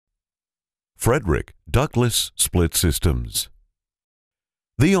Frederick Ductless Split Systems.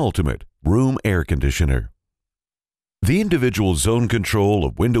 The ultimate room air conditioner. The individual zone control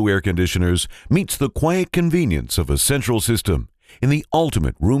of window air conditioners meets the quiet convenience of a central system in the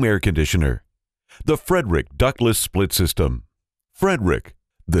ultimate room air conditioner. The Frederick Ductless Split System. Frederick,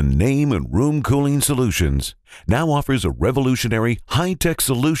 the name in room cooling solutions, now offers a revolutionary high-tech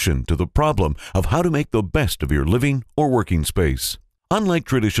solution to the problem of how to make the best of your living or working space. Unlike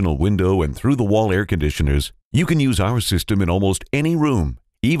traditional window and through-the-wall air conditioners, you can use our system in almost any room,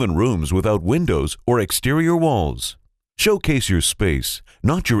 even rooms without windows or exterior walls. Showcase your space,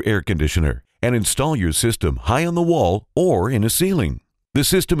 not your air conditioner, and install your system high on the wall or in a ceiling. The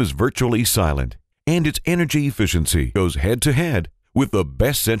system is virtually silent, and its energy efficiency goes head-to-head with the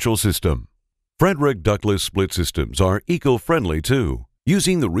best central system. Frederick Ductless Split Systems are eco-friendly too,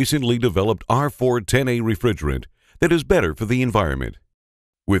 using the recently developed R410A refrigerant that is better for the environment.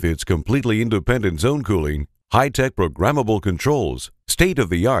 With its completely independent zone cooling, high-tech programmable controls,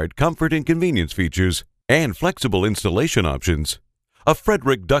 state-of-the-art comfort and convenience features, and flexible installation options, a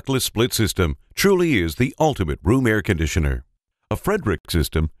Frederick Ductless Split System truly is the ultimate room air conditioner. A Frederick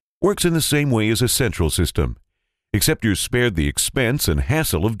system works in the same way as a central system, except you're spared the expense and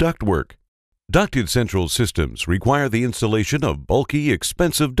hassle of ductwork. Ducted central systems require the installation of bulky,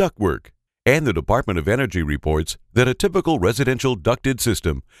 expensive ductwork, and the Department of Energy reports that a typical residential ducted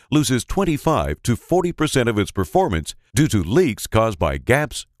system loses 25 to 40% of its performance due to leaks caused by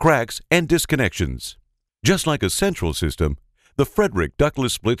gaps, cracks, and disconnections. Just like a central system, the Frederick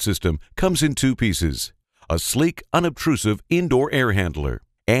Ductless Split System comes in two pieces: a sleek, unobtrusive indoor air handler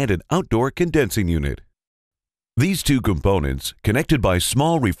and an outdoor condensing unit. These two components, connected by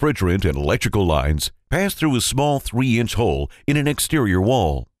small refrigerant and electrical lines, pass through a small 3-inch hole in an exterior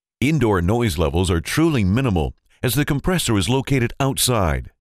wall. Indoor noise levels are truly minimal as the compressor is located outside.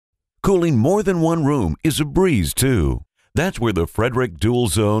 Cooling more than one room is a breeze too. That's where the Frederick Dual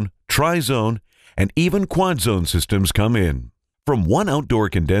Zone, Tri-Zone, and even Quad Zone systems come in. From one outdoor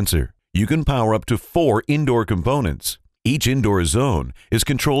condenser, you can power up to 4 indoor components. Each indoor zone is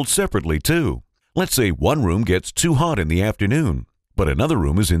controlled separately too. Let's say one room gets too hot in the afternoon, but another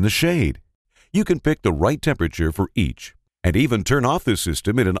room is in the shade. You can pick the right temperature for each, and even turn off the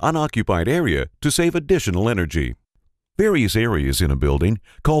system in an unoccupied area to save additional energy. Various areas in a building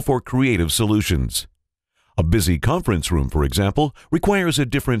call for creative solutions. A busy conference room, for example, requires a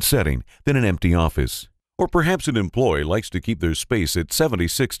different setting than an empty office. Or perhaps an employee likes to keep their space at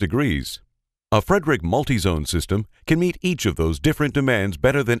 76 degrees. A Frederick multi-zone system can meet each of those different demands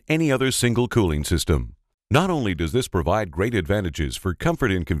better than any other single cooling system. Not only does this provide great advantages for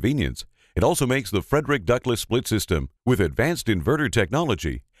comfort and convenience, it also makes the Frederick Ductless Split System, with advanced inverter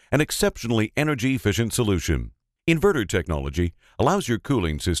technology, an exceptionally energy-efficient solution. Inverter technology allows your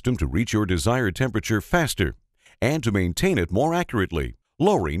cooling system to reach your desired temperature faster and to maintain it more accurately,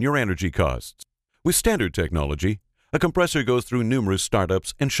 lowering your energy costs. With standard technology, a compressor goes through numerous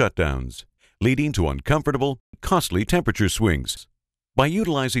startups and shutdowns, leading to uncomfortable, costly temperature swings. By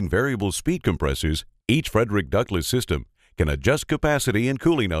utilizing variable speed compressors, each Frederick Ductless system can adjust capacity and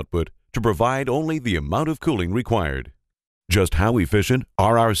cooling output to provide only the amount of cooling required. Just how efficient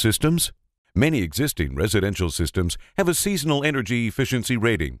are our systems? Many existing residential systems have a seasonal energy efficiency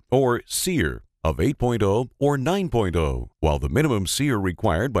rating, or SEER, of 8.0 or 9.0, while the minimum SEER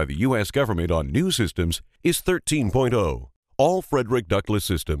required by the U.S. government on new systems is 13.0. All Frederick Ductless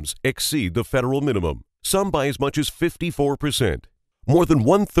systems exceed the federal minimum, some by as much as 54%. More than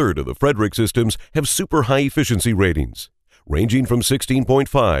 1/3 of the Frederick systems have super high efficiency ratings, ranging from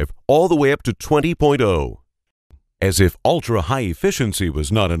 16.5 all the way up to 20.0. As if ultra-high efficiency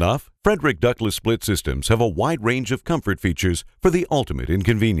was not enough, Frederick Ductless Split Systems have a wide range of comfort features for the ultimate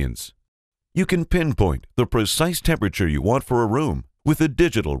inconvenience. You can pinpoint the precise temperature you want for a room with a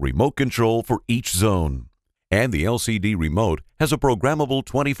digital remote control for each zone. And the LCD remote has a programmable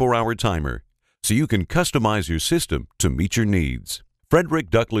 24-hour timer, so you can customize your system to meet your needs. Frederick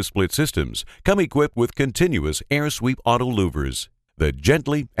Ductless Split Systems come equipped with continuous air sweep auto louvers that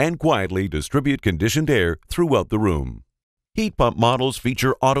gently and quietly distribute conditioned air throughout the room. Heat pump models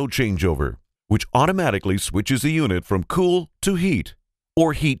feature auto changeover, which automatically switches the unit from cool to heat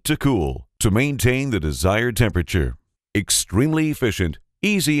or heat to cool to maintain the desired temperature. Extremely efficient,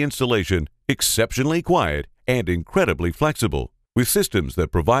 easy installation, exceptionally quiet, and incredibly flexible, with systems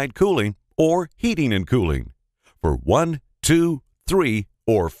that provide cooling or heating and cooling for 1, 2, 3,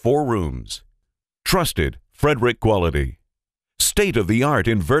 or 4 rooms. Trusted Frederick quality. State-of-the-art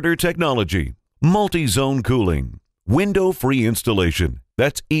inverter technology. Multi-zone cooling. Window-free installation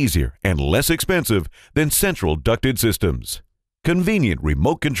that's easier and less expensive than central ducted systems. convenient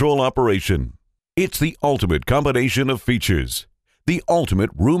remote control operation. It's the ultimate combination of features. The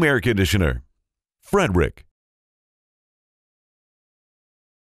ultimate room air conditioner. Frederick.